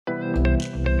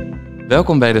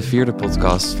Welkom bij de vierde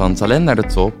podcast van Talent naar de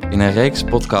Top in een reeks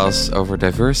podcasts over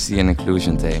diversity en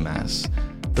inclusion thema's.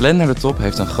 Talent naar de Top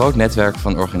heeft een groot netwerk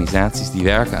van organisaties die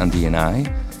werken aan D&I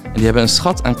en die hebben een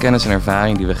schat aan kennis en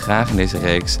ervaring die we graag in deze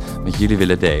reeks met jullie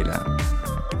willen delen.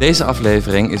 Deze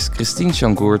aflevering is Christine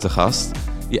Changoer te gast,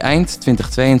 die eind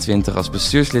 2022 als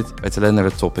bestuurslid bij Talent naar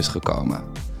de Top is gekomen.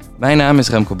 Mijn naam is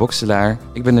Remco Boxelaar,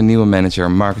 ik ben de nieuwe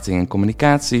manager marketing en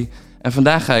communicatie en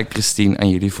vandaag ga ik Christine aan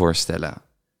jullie voorstellen.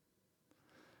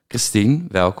 Christine,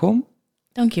 welkom.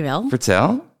 Dankjewel.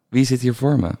 Vertel, wie zit hier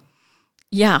voor me?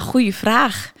 Ja, goede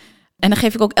vraag. En dan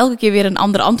geef ik ook elke keer weer een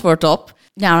ander antwoord op.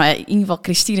 Nou, in ieder geval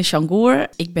Christine Changoer.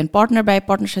 Ik ben partner bij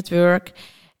Partners at Work.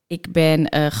 Ik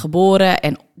ben geboren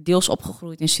en deels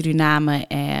opgegroeid in Suriname,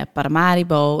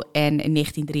 Paramaribo en in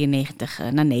 1993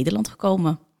 naar Nederland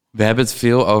gekomen. We hebben het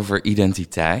veel over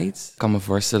identiteit. Ik kan me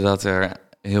voorstellen dat er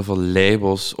heel veel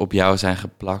labels op jou zijn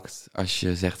geplakt als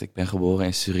je zegt ik ben geboren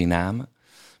in Suriname.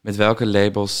 Met welke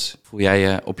labels voel jij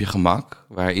je op je gemak?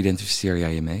 Waar identificeer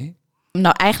jij je mee?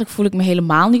 Nou, eigenlijk voel ik me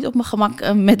helemaal niet op mijn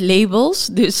gemak met labels.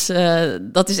 Dus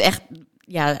dat is echt...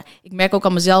 Ja, ik merk ook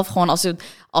aan mezelf gewoon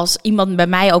als iemand bij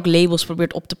mij ook labels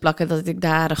probeert op te plakken, dat ik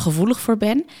daar gevoelig voor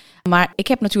ben. Maar ik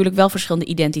heb natuurlijk wel verschillende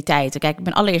identiteiten. Kijk, ik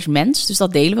ben allereerst mens, dus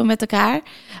dat delen we met elkaar.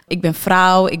 Ik ben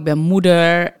vrouw, ik ben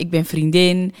moeder, ik ben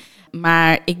vriendin.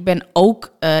 Maar ik ben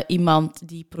ook iemand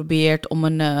die probeert om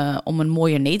een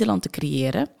mooier Nederland te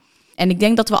creëren. En ik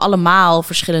denk dat we allemaal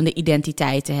verschillende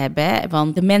identiteiten hebben. Hè?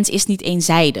 Want de mens is niet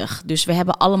eenzijdig. Dus we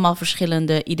hebben allemaal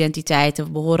verschillende identiteiten.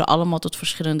 We behoren allemaal tot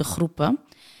verschillende groepen.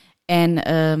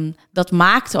 En dat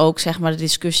maakt ook, zeg maar, de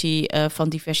discussie van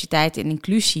diversiteit en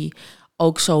inclusie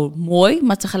ook zo mooi,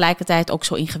 maar tegelijkertijd ook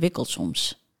zo ingewikkeld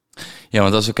soms. Ja,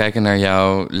 want als we kijken naar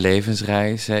jouw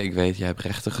levensreis, hè, ik weet, jij hebt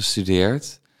rechten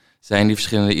gestudeerd. Zijn die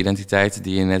verschillende identiteiten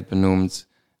die je net benoemt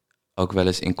ook wel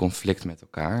eens in conflict met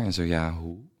elkaar? En zo ja,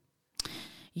 hoe?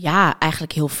 Ja,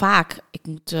 eigenlijk heel vaak.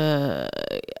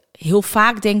 Heel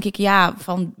vaak denk ik, ja,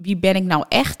 van wie ben ik nou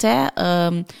echt, hè?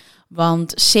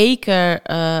 Want zeker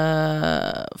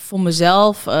voor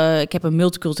mezelf, ik heb een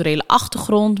multiculturele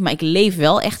achtergrond, maar ik leef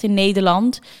wel echt in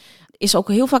Nederland. Is ook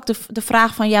heel vaak de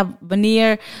vraag van, ja,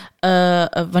 wanneer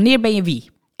ben je wie?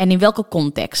 En in welke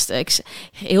context?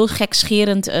 Heel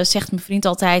gekscherend zegt mijn vriend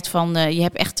altijd van, je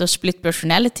hebt echt een split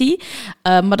personality.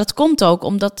 Maar dat komt ook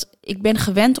omdat ik ben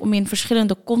gewend om in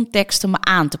verschillende contexten me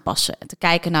aan te passen. En te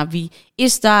kijken naar wie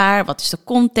is daar, wat is de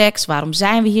context, waarom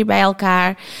zijn we hier bij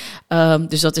elkaar.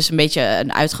 Dus dat is een beetje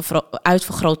een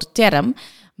uitvergrote term.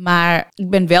 Maar ik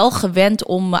ben wel gewend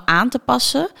om me aan te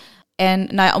passen. En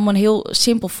nou ja, om een heel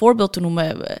simpel voorbeeld te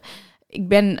noemen. Ik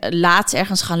ben laatst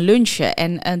ergens gaan lunchen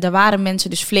en daar waren mensen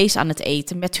dus vlees aan het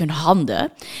eten met hun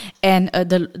handen. En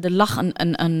er lag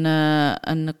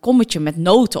een kommetje met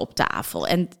noten op tafel.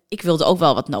 En ik wilde ook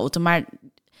wel wat noten, maar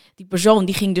die persoon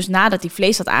die ging dus nadat hij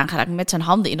vlees had aangeraakt met zijn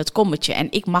handen in het kommetje.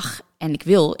 En ik mag en ik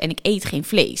wil en ik eet geen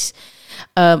vlees.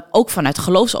 Ook vanuit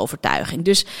geloofsovertuiging.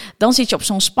 Dus dan zit je op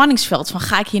zo'n spanningsveld van,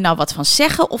 ga ik hier nou wat van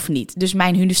zeggen of niet? Dus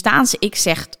mijn Hindustaanse ik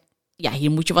zegt, ja,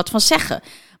 hier moet je wat van zeggen.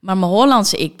 Maar mijn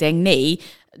Hollandse ik denk, nee,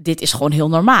 dit is gewoon heel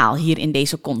normaal hier in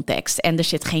deze context. En er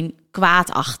zit geen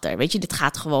kwaad achter. Weet je, dit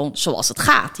gaat gewoon zoals het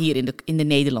gaat hier in de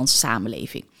Nederlandse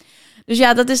samenleving. Dus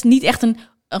ja, dat is niet echt een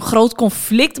groot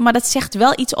conflict, maar dat zegt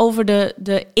wel iets over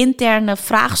de interne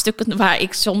vraagstukken waar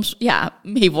ik soms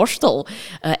mee worstel.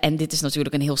 En dit is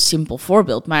natuurlijk een heel simpel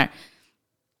voorbeeld, maar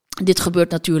dit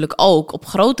gebeurt natuurlijk ook op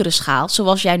grotere schaal.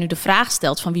 Zoals jij nu de vraag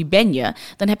stelt van wie ben je,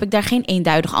 dan heb ik daar geen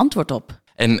eenduidig antwoord op.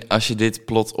 En als je dit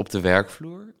plot op de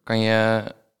werkvloer, kan je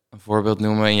een voorbeeld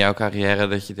noemen in jouw carrière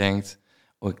dat je denkt,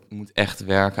 ik moet echt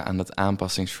werken aan dat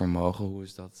aanpassingsvermogen. Hoe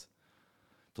is dat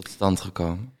tot stand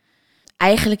gekomen?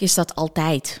 Eigenlijk is dat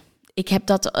altijd. Ik heb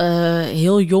dat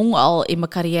heel jong al in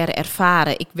mijn carrière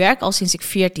ervaren. Ik werk al sinds ik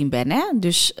 14 ben. Hè?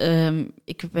 Dus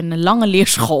ik heb een lange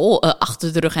leerschool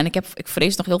achter de rug en ik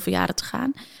vrees nog heel veel jaren te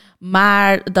gaan.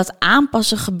 Maar dat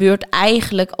aanpassen gebeurt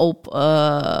eigenlijk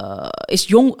is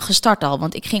jong gestart al.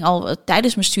 Want ik ging al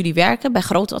tijdens mijn studie werken bij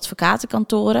grote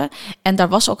advocatenkantoren. En daar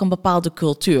was ook een bepaalde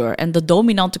cultuur. En de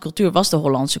dominante cultuur was de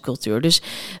Hollandse cultuur. Dus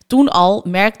toen al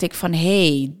merkte ik van,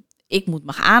 ik moet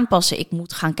me aanpassen. Ik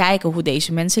moet gaan kijken hoe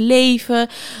deze mensen leven.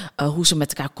 Hoe ze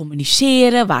met elkaar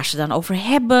communiceren. Waar ze dan over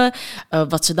hebben.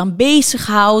 Wat ze dan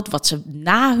bezighoudt. Wat ze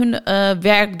na hun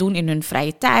werk doen in hun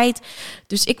vrije tijd.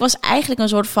 Dus ik was eigenlijk een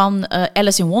soort van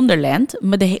Alice in Wonderland.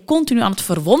 Me continu aan het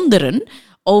verwonderen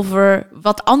over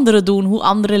wat anderen doen. Hoe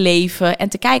anderen leven. En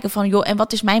te kijken van, en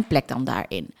wat is mijn plek dan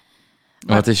daarin?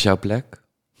 Maar wat is jouw plek?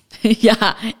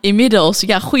 Ja, inmiddels.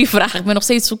 Ja, goede vraag. Ik ben nog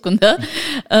steeds zoekende.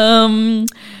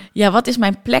 Ja, wat is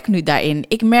mijn plek nu daarin?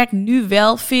 Ik merk nu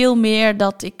wel veel meer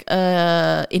dat ik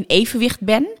in evenwicht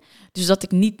ben. Dus dat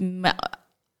ik niet me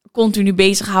continu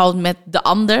bezighoud met de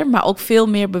ander, maar ook veel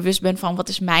meer bewust ben van wat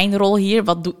is mijn rol hier?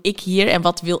 Wat doe ik hier en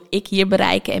wat wil ik hier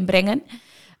bereiken en brengen?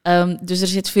 Dus er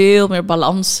zit veel meer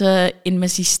balans in mijn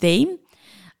systeem.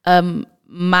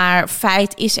 Maar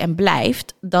feit is en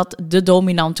blijft dat de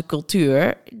dominante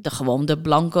cultuur gewoon de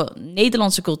blanke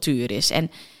Nederlandse cultuur is. En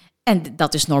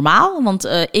dat is normaal, want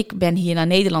ik ben hier naar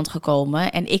Nederland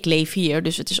gekomen en ik leef hier.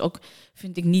 Dus het is ook,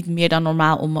 vind ik, niet meer dan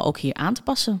normaal om me ook hier aan te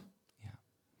passen.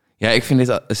 Ja, ik vind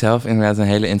dit zelf inderdaad een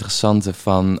hele interessante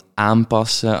van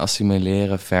aanpassen,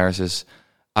 assimileren versus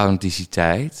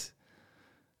authenticiteit.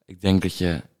 Ik denk dat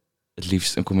je het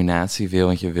liefst een combinatie wil,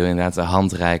 want je wil inderdaad de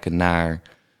hand reiken naar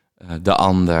de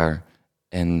ander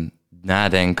en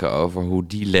nadenken over hoe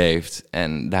die leeft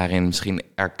en daarin misschien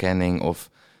erkenning of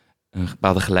een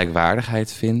bepaalde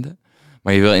gelijkwaardigheid vinden.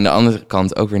 Maar je wil in de andere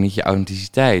kant ook weer niet je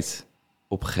authenticiteit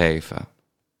opgeven.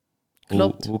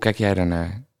 Klopt. Hoe kijk jij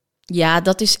daarnaar? Ja,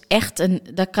 dat is echt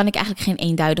daar kan ik eigenlijk geen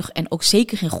eenduidig en ook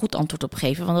zeker geen goed antwoord op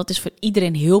geven, want dat is voor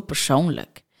iedereen heel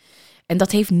persoonlijk. En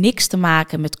dat heeft niks te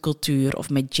maken met cultuur of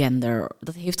met gender.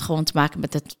 Dat heeft gewoon te maken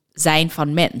met het zijn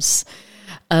van mens.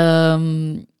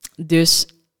 Dus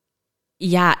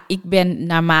ja, ik ben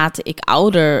naarmate ik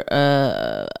ouder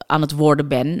aan het worden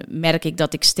ben, merk ik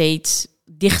dat ik steeds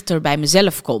dichter bij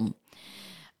mezelf kom.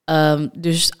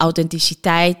 Dus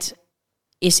authenticiteit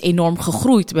is enorm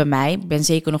gegroeid bij mij. Ik ben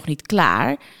zeker nog niet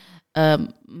klaar.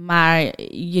 Maar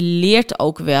je leert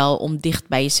ook wel om dicht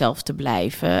bij jezelf te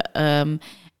blijven.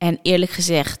 En eerlijk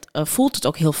gezegd voelt het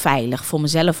ook heel veilig voor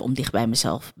mezelf om dicht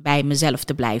bij mezelf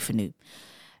te blijven nu.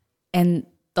 En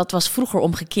dat was vroeger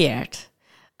omgekeerd.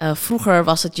 Vroeger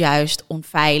was het juist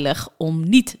onveilig om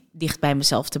niet dicht bij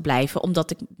mezelf te blijven,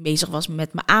 omdat ik bezig was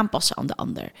met me aanpassen aan de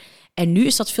ander. En nu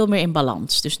is dat veel meer in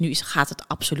balans. Dus nu gaat het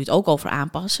absoluut ook over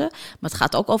aanpassen, maar het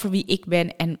gaat ook over wie ik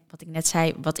ben en wat ik net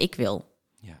zei, wat ik wil.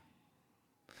 Ja.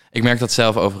 Ik merk dat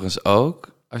zelf overigens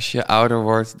ook. Als je ouder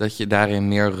wordt, dat je daarin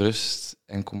meer rust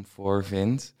en comfort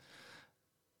vindt.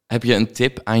 Heb je een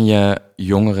tip aan je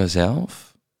jongeren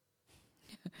zelf?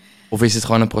 Of is het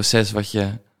gewoon een proces wat je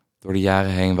door de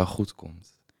jaren heen wel goed komt?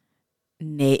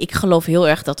 Nee, ik geloof heel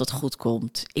erg dat het goed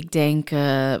komt. Ik denk,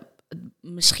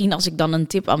 misschien als ik dan een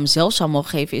tip aan mezelf zou mogen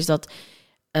geven, is dat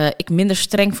ik minder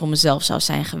streng voor mezelf zou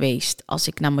zijn geweest als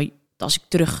ik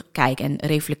terugkijk en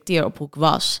reflecteer op hoe ik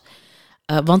was.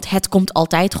 Want het komt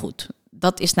altijd goed.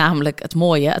 Dat is namelijk het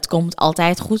mooie. Het komt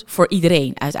altijd goed voor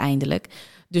iedereen uiteindelijk.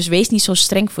 Dus wees niet zo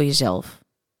streng voor jezelf.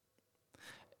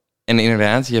 En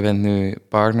inderdaad, je bent nu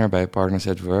partner bij Partners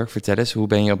at Work. Vertel eens, hoe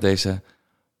ben je op deze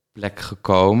plek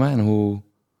gekomen? En hoe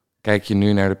kijk je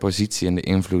nu naar de positie en de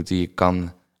invloed die je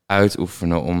kan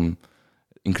uitoefenen om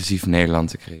inclusief Nederland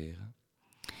te creëren?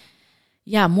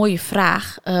 Ja, mooie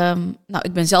vraag.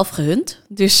 Ik ben zelf gehunt,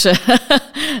 dus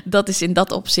dat is in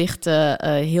dat opzicht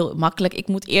heel makkelijk. Ik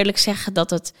moet eerlijk zeggen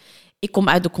dat ik kom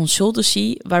uit de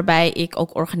consultancy, waarbij ik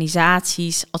ook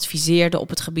organisaties adviseerde op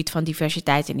het gebied van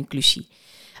diversiteit en inclusie.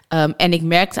 En ik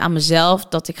merkte aan mezelf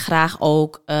dat ik graag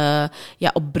ook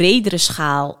op bredere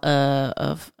schaal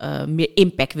meer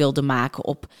impact wilde maken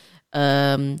op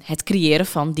het creëren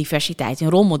van diversiteit in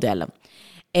rolmodellen.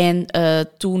 En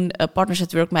toen Partners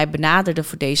at Work mij benaderde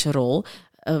voor deze rol,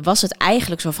 was het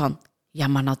eigenlijk zo van, ja,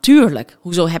 maar natuurlijk,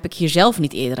 hoezo heb ik hier zelf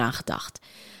niet eerder aan gedacht?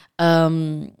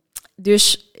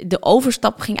 Dus de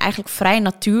overstap ging eigenlijk vrij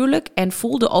natuurlijk en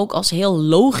voelde ook als heel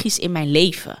logisch in mijn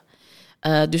leven.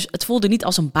 Dus het voelde niet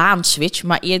als een baanswitch,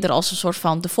 maar eerder als een soort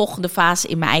van de volgende fase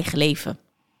in mijn eigen leven.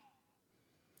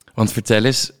 Want vertel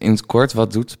eens in het kort,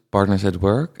 wat doet Partners at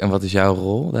Work en wat is jouw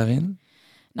rol daarin?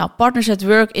 Nou, Partners at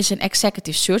Work is een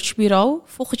executive search bureau.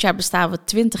 Volgend jaar bestaan we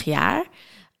 20 jaar.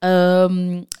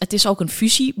 Het is ook een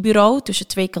fusiebureau tussen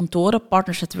 2 kantoren,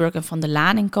 Partners at Work en Van der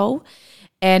Laan & Co.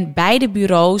 En beide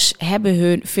bureaus hebben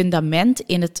hun fundament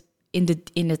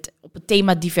op het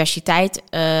thema diversiteit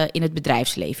in het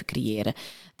bedrijfsleven creëren.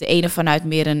 De ene vanuit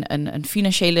meer een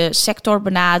financiële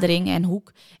sectorbenadering en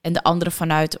hoek, en de andere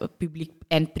vanuit publiek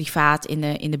en privaat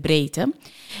in de breedte.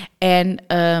 En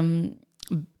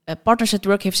Partners at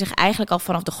Work heeft zich eigenlijk al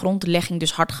vanaf de grondlegging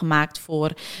dus hard gemaakt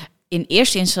voor, in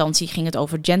eerste instantie ging het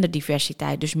over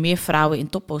genderdiversiteit, dus meer vrouwen in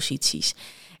topposities.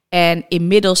 En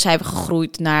inmiddels zijn we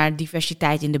gegroeid naar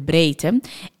diversiteit in de breedte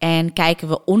en kijken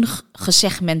we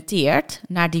ongesegmenteerd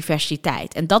naar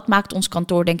diversiteit. En dat maakt ons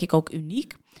kantoor denk ik ook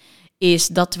uniek, is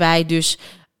dat wij dus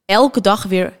elke dag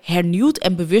weer hernieuwd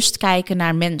en bewust kijken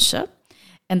naar mensen.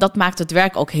 En dat maakt het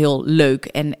werk ook heel leuk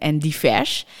en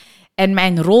divers. En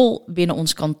mijn rol binnen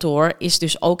ons kantoor is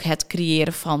dus ook het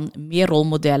creëren van meer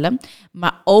rolmodellen,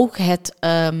 maar ook het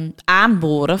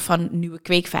aanboren van nieuwe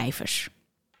kweekvijvers.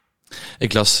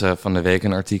 Ik las van de week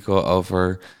een artikel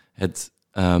over het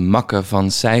makken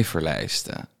van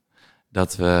cijferlijsten.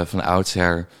 Dat we van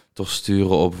oudsher toch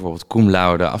sturen op bijvoorbeeld cum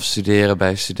laude, afstuderen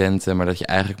bij studenten, maar dat je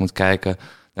eigenlijk moet kijken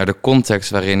naar de context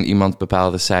waarin iemand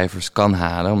bepaalde cijfers kan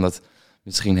halen. Omdat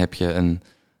misschien heb je een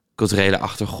culturele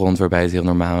achtergrond waarbij het heel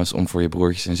normaal is om voor je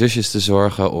broertjes en zusjes te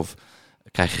zorgen, of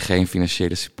krijg je geen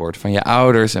financiële support van je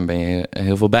ouders en ben je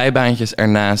heel veel bijbaantjes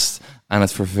ernaast aan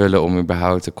het vervullen om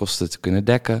überhaupt de kosten te kunnen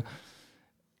dekken.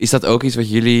 Is dat ook iets wat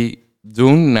jullie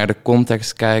doen, naar de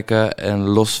context kijken en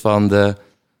los van de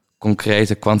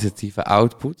concrete kwantitatieve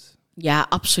output? Ja,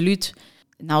 absoluut.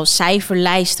 Nou,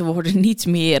 cijferlijsten worden niet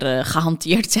meer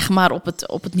gehanteerd, zeg maar,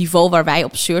 op het niveau waar wij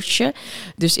op searchen.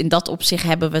 Dus in dat opzicht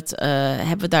hebben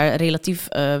we daar relatief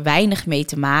weinig mee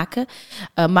te maken.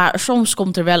 Maar soms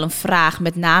komt er wel een vraag,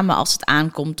 met name als het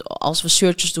aankomt, als we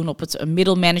searches doen op het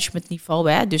middelmanagement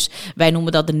niveau. Hè? Dus wij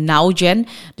noemen dat de now-gen.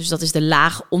 Dus dat is de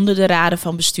laag onder de raden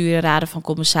van bestuur en raden van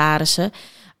commissarissen.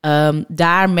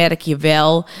 Daar merk je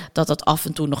wel dat dat af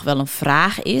en toe nog wel een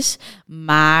vraag is.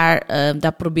 Maar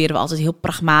daar proberen we altijd heel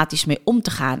pragmatisch mee om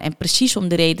te gaan. En precies om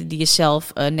de reden die je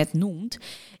zelf net noemt,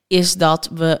 is dat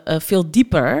we veel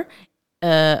dieper,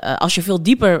 als je veel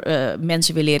dieper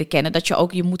mensen wil leren kennen, dat je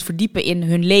ook je moet verdiepen in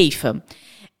hun leven.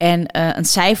 En een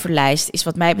cijferlijst is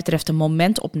wat mij betreft een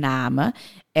momentopname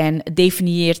en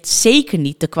definieert zeker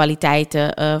niet de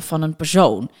kwaliteiten van een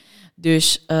persoon.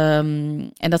 Dus,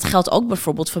 en dat geldt ook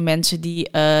bijvoorbeeld voor mensen die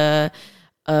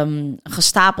een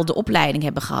gestapelde opleiding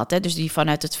hebben gehad. Hè? Dus die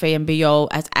vanuit het VMBO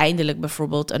uiteindelijk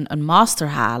bijvoorbeeld een master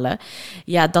halen.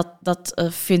 Ja, dat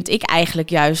vind ik eigenlijk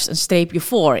juist een streepje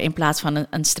voor in plaats van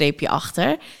een streepje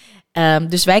achter.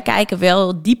 Dus wij kijken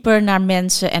wel dieper naar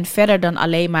mensen en verder dan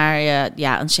alleen maar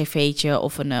een cv'tje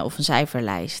of een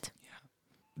cijferlijst.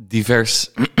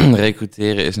 Divers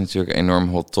recruteren is natuurlijk een enorm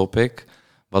hot topic.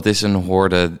 Wat is een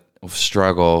horde of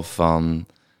struggle van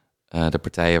de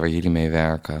partijen waar jullie mee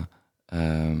werken,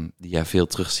 die jij veel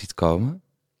terug ziet komen?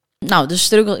 Nou, de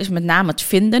struggle is met name het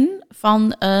vinden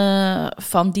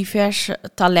van divers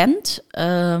talent.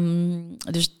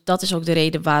 Dus dat is ook de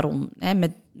reden waarom,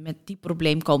 met die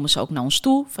probleem komen ze ook naar ons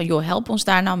toe. Van joh, help ons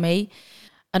daar nou mee.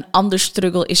 Een ander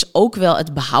struggle is ook wel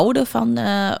het behouden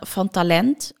van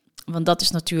talent. Want dat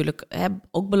is natuurlijk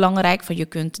ook belangrijk. Van je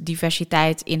kunt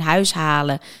diversiteit in huis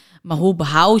halen. Maar hoe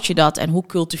behoud je dat en hoe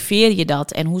cultiveer je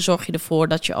dat? En hoe zorg je ervoor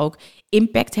dat je ook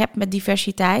impact hebt met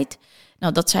diversiteit?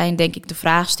 Nou, dat zijn denk ik de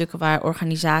vraagstukken waar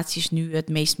organisaties nu het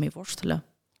meest mee worstelen.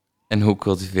 En hoe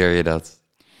cultiveer je dat?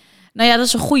 Nou ja, dat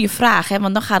is een goede vraag,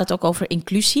 want dan gaat het ook over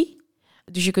inclusie.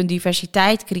 Dus je kunt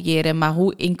diversiteit creëren, maar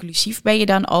hoe inclusief ben je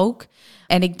dan ook?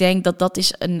 En ik denk dat dat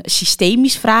is een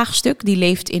systemisch vraagstuk die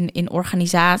leeft in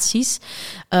organisaties.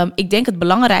 Ik denk het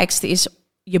belangrijkste is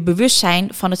je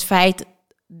bewustzijn van het feit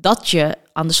dat je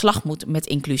aan de slag moet met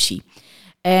inclusie.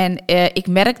 En ik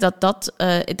merk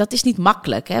dat is niet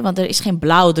makkelijk, want er is geen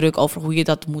blauwdruk over hoe je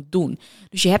dat moet doen.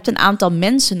 Dus je hebt een aantal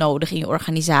mensen nodig in je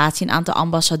organisatie, een aantal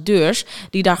ambassadeurs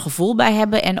die daar gevoel bij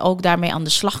hebben en ook daarmee aan de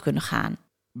slag kunnen gaan.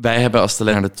 Wij hebben als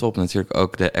Talent naar de Top natuurlijk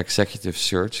ook de Executive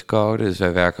Search Code. Dus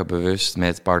wij werken bewust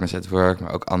met Partners at Work,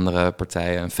 maar ook andere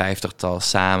partijen, een 50-tal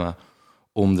samen,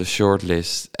 om de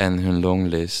shortlist en hun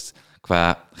longlist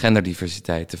qua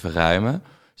genderdiversiteit te verruimen.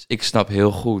 Dus ik snap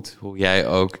heel goed hoe jij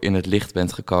ook in het licht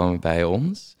bent gekomen bij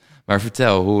ons. Maar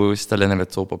vertel, hoe is Talent naar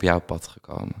de Top op jouw pad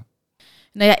gekomen?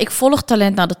 Nou ja, ik volg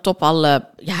Talent naar de Top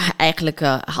eigenlijk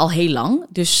al heel lang.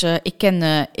 Dus ik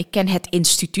ken het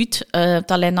instituut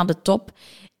Talent naar de Top.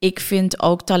 Ik vind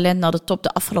ook Talent naar de Top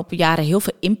de afgelopen jaren heel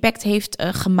veel impact heeft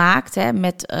gemaakt.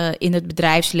 In het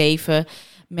bedrijfsleven,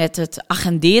 met het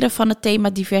agenderen van het thema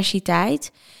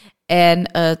diversiteit.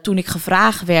 En toen ik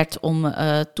gevraagd werd om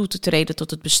toe te treden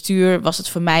tot het bestuur, was het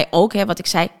voor mij ook, wat ik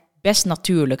zei, best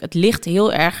natuurlijk. Het ligt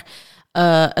heel erg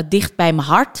dicht bij mijn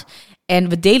hart. En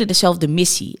we delen dezelfde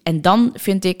missie. En dan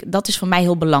vind ik, dat is voor mij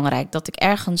heel belangrijk. Dat ik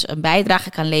ergens een bijdrage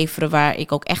kan leveren waar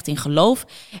ik ook echt in geloof.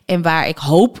 En waar ik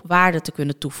hoop waarde te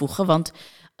kunnen toevoegen. Want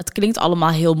het klinkt allemaal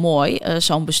heel mooi,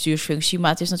 zo'n bestuursfunctie.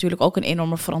 Maar het is natuurlijk ook een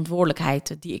enorme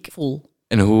verantwoordelijkheid die ik voel.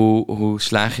 En hoe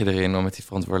slaag je erin om met die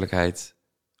verantwoordelijkheid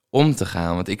om te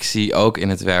gaan? Want ik zie ook in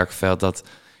het werkveld dat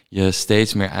je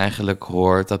steeds meer eigenlijk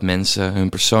hoort dat mensen hun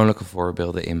persoonlijke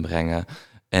voorbeelden inbrengen.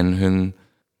 En hun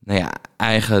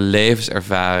eigen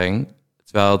levenservaring,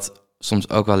 terwijl het soms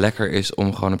ook wel lekker is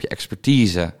om gewoon op je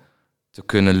expertise te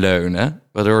kunnen leunen,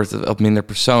 waardoor het wat minder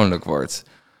persoonlijk wordt.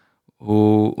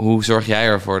 Hoe zorg jij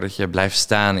ervoor dat je blijft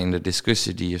staan in de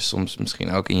discussie die je soms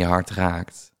misschien ook in je hart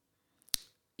raakt?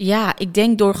 Ja, ik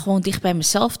denk door gewoon dicht bij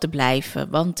mezelf te blijven.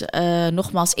 Want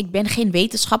nogmaals, ik ben geen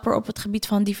wetenschapper op het gebied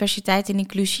van diversiteit en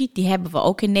inclusie. Die hebben we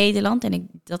ook in Nederland. En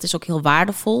dat is ook heel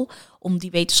waardevol om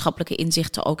die wetenschappelijke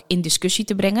inzichten ook in discussie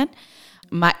te brengen.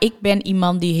 Maar ik ben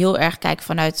iemand die heel erg kijkt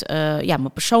vanuit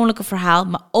mijn persoonlijke verhaal,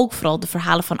 maar ook vooral de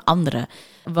verhalen van anderen.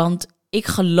 Want ik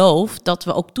geloof dat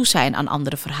we ook toe zijn aan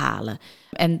andere verhalen.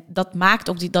 En dat maakt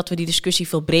ook dat we die discussie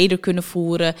veel breder kunnen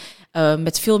voeren,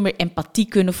 met veel meer empathie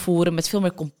kunnen voeren, met veel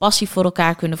meer compassie voor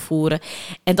elkaar kunnen voeren.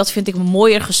 En dat vind ik een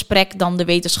mooier gesprek dan de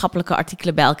wetenschappelijke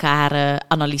artikelen bij elkaar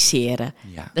analyseren.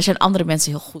 Ja. Daar zijn andere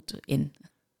mensen heel goed in.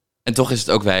 En toch is het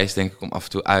ook wijs, denk ik, om af en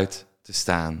toe uit te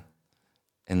staan.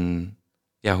 En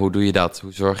ja, hoe doe je dat?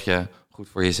 Hoe zorg je goed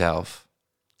voor jezelf?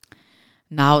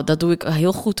 Nou, dat doe ik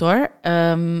heel goed hoor.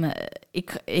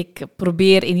 Ik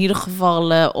probeer in ieder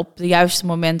geval op de juiste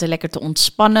momenten lekker te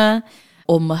ontspannen.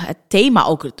 Om het thema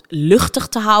ook luchtig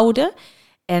te houden.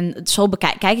 En zo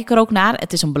kijk ik er ook naar.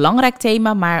 Het is een belangrijk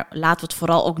thema, maar laten we het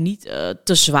vooral ook niet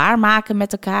te zwaar maken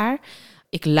met elkaar.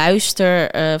 Ik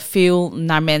luister veel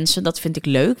naar mensen. Dat vind ik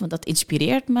leuk, want dat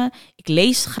inspireert me. Ik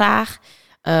lees graag.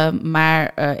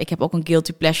 Maar ik heb ook een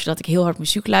guilty pleasure dat ik heel hard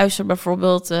muziek luister,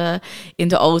 bijvoorbeeld in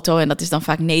de auto. En dat is dan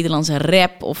vaak Nederlandse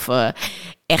rap of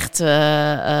echt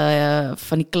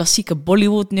van die klassieke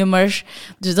Bollywood nummers.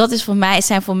 Dus dat is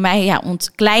zijn voor mij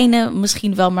kleine,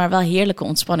 misschien wel, maar wel heerlijke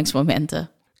ontspanningsmomenten.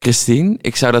 Christine,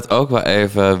 ik zou dat ook wel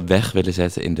even weg willen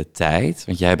zetten in de tijd.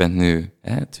 Want jij bent nu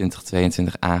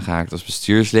 2022 aangehaakt als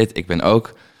bestuurslid. Ik ben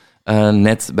ook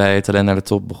net bij Talent naar de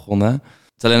Top begonnen.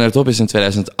 Talent naar de Top is in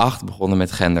 2008 begonnen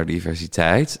met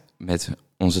genderdiversiteit, met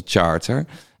onze charter.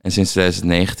 En sinds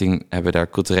 2019 hebben we daar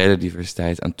culturele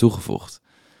diversiteit aan toegevoegd.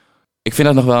 Ik vind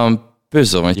dat nog wel een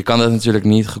puzzel, want je kan dat natuurlijk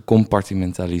niet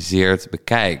gecompartimentaliseerd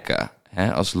bekijken,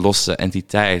 als losse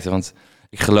entiteiten. Want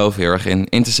ik geloof heel erg in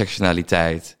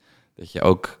intersectionaliteit. Dat je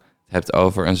ook het hebt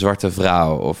over een zwarte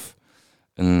vrouw of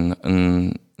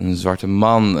een zwarte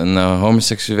man, een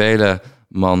homoseksuele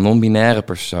man, non-binaire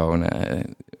personen.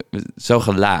 Zo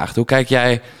gelaagd. Hoe kijk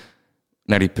jij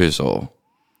naar die puzzel?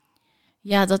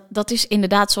 Ja, dat is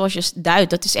inderdaad zoals je duidt.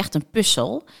 Dat is echt een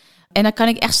puzzel. En daar kan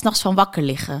ik echt 's nachts van wakker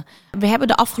liggen. We hebben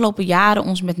de afgelopen jaren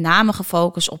ons met name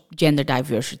gefocust op gender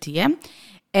diversity. Hè?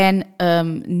 En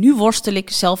nu worstel ik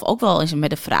zelf ook wel eens met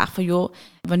de vraag van, joh,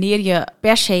 wanneer je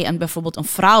per se bijvoorbeeld een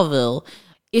vrouw wil,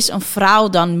 is een vrouw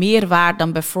dan meer waard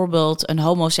dan bijvoorbeeld een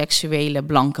homoseksuele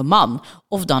blanke man?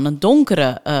 Of dan een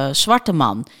donkere zwarte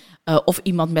man? Of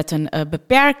iemand met een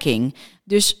beperking?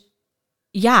 Dus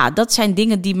ja, dat zijn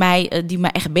dingen die mij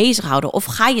echt bezighouden. Of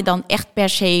ga je dan echt per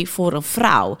se voor een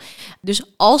vrouw? Dus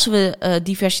als we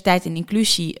diversiteit en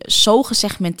inclusie zo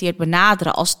gesegmenteerd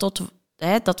benaderen als dat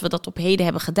we dat op heden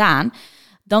hebben gedaan,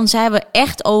 dan zijn we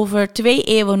echt over 2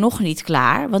 eeuwen nog niet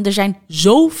klaar. Want er zijn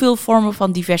zoveel vormen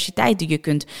van diversiteit die je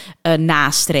kunt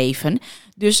nastreven.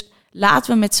 Dus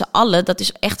laten we met z'n allen, dat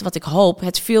is echt wat ik hoop,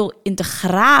 het veel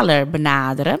integraler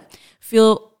benaderen.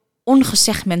 Veel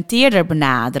ongesegmenteerder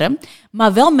benaderen,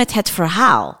 maar wel met het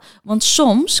verhaal. Want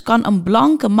soms kan een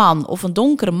blanke man of een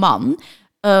donkere man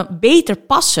beter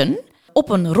passen op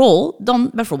een rol dan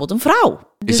bijvoorbeeld een vrouw.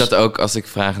 Dus is dat ook, als ik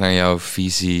vraag naar jouw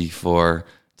visie voor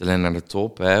Talent naar de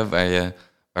Top, waar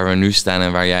we nu staan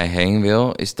en waar jij heen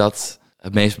wil, is dat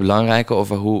het meest belangrijke of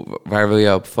waar wil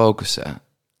je op focussen?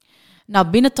 Nou,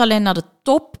 binnen Talent naar de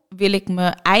Top wil ik me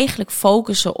eigenlijk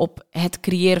focussen op het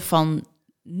creëren van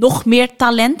nog meer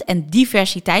talent en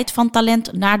diversiteit van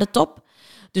talent naar de top.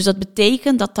 Dus dat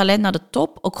betekent dat Talent naar de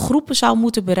Top ook groepen zou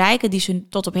moeten bereiken die ze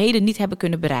tot op heden niet hebben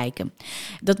kunnen bereiken.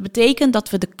 Dat betekent dat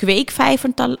we de kweekvijver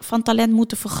van talent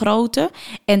moeten vergroten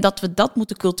en dat we dat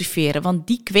moeten cultiveren. Want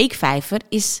die kweekvijver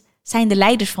zijn de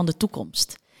leiders van de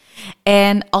toekomst.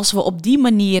 En als we op die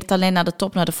manier Talent naar de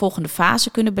Top naar de volgende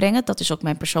fase kunnen brengen, dat is ook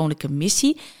mijn persoonlijke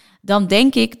missie, dan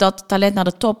denk ik dat Talent naar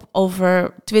de Top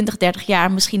over 20, 30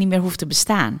 jaar misschien niet meer hoeft te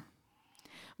bestaan.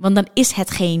 Want dan is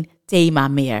het geen thema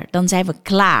meer. Dan zijn we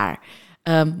klaar.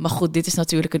 Maar goed, dit is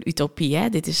natuurlijk een utopie. Hè?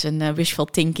 Dit is een wishful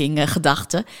thinking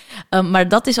gedachte. Maar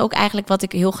dat is ook eigenlijk wat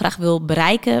ik heel graag wil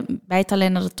bereiken bij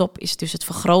Talent naar de Top. Is dus het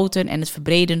vergroten en het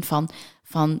verbreden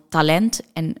van talent.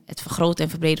 En het vergroten en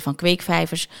verbreden van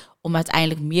kweekvijvers. Om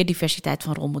uiteindelijk meer diversiteit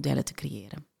van rolmodellen te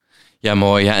creëren. Ja,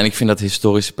 mooi. Ja, en ik vind dat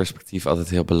historische perspectief altijd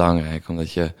heel belangrijk.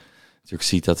 Omdat je natuurlijk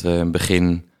ziet dat we in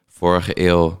begin vorige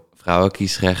eeuw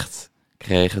vrouwenkiesrecht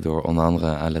kregen door onder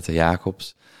andere Aletta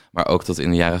Jacobs. Maar ook tot in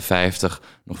de jaren 50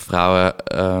 nog vrouwen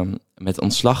met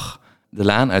ontslag de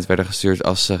laan uit werden gestuurd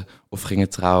als ze of gingen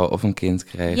trouwen of een kind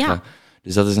kregen. Ja.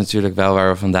 Dus dat is natuurlijk wel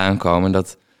waar we vandaan komen.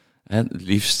 Dat het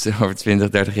liefst over 20,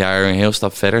 30 jaar een heel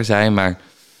stap verder zijn. Maar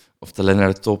of Talent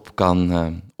naar de Top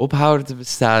kan ophouden te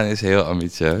bestaan is heel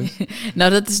ambitieus.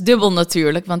 Nou, dat is dubbel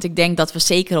natuurlijk, want ik denk dat we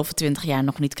zeker over 20 jaar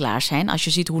nog niet klaar zijn. Als je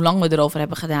ziet hoe lang we erover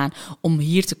hebben gedaan om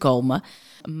hier te komen.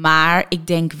 Maar ik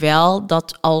denk wel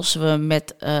dat als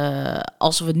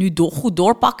we nu goed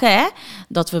doorpakken, hè,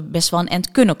 dat we best wel een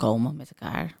eind kunnen komen met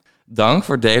elkaar. Dank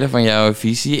voor het delen van jouw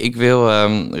visie. Ik wil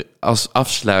als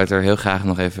afsluiter heel graag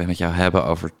nog even met jou hebben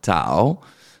over taal.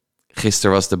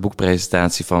 Gisteren was de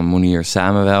boekpresentatie van Monier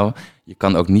Samuel. Je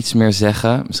kan ook niets meer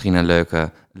zeggen. Misschien een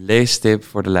leuke leestip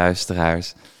voor de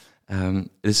luisteraars.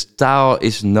 Dus taal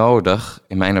is nodig,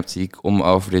 in mijn optiek, om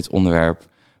over dit onderwerp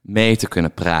mee te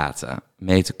kunnen praten.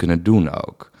 Mee te kunnen doen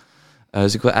ook.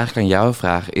 Dus ik wil eigenlijk aan jou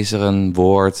vragen, is er een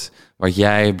woord wat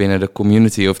jij binnen de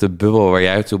community of de bubbel waar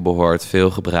jij toe behoort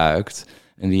veel gebruikt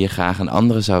en die je graag aan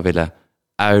anderen zou willen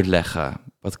uitleggen?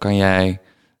 Wat kan jij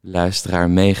de luisteraar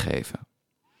meegeven?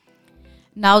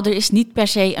 Nou, er is niet per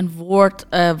se een woord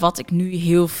wat ik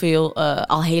nu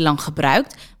al heel lang gebruik.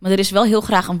 Maar er is wel heel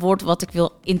graag een woord wat ik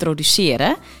wil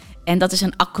introduceren. En dat is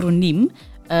een acroniem,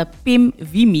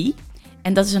 PIM-WIMI.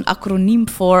 En dat is een acroniem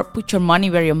voor Put Your Money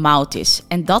Where Your Mouth Is.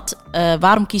 En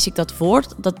waarom kies ik dat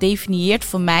woord? Dat definieert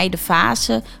voor mij de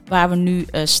fase waar we nu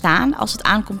staan als het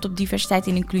aankomt op diversiteit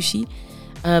en inclusie.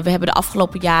 We hebben de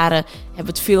afgelopen jaren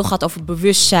het veel gehad over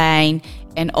bewustzijn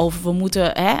en over we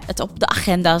moeten het op de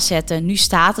agenda zetten. Nu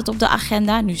staat het op de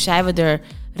agenda, nu zijn we er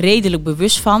redelijk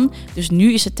bewust van. Dus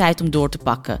nu is het tijd om door te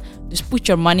pakken. Dus put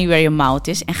your money where your mouth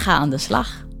is en ga aan de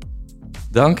slag.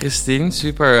 Dank Christine,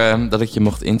 super dat ik je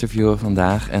mocht interviewen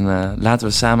vandaag. En laten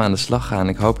we samen aan de slag gaan.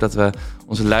 Ik hoop dat we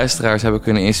onze luisteraars hebben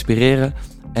kunnen inspireren.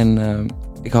 En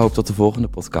ik hoop tot de volgende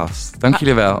podcast. Dank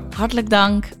jullie wel. Hartelijk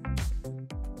dank.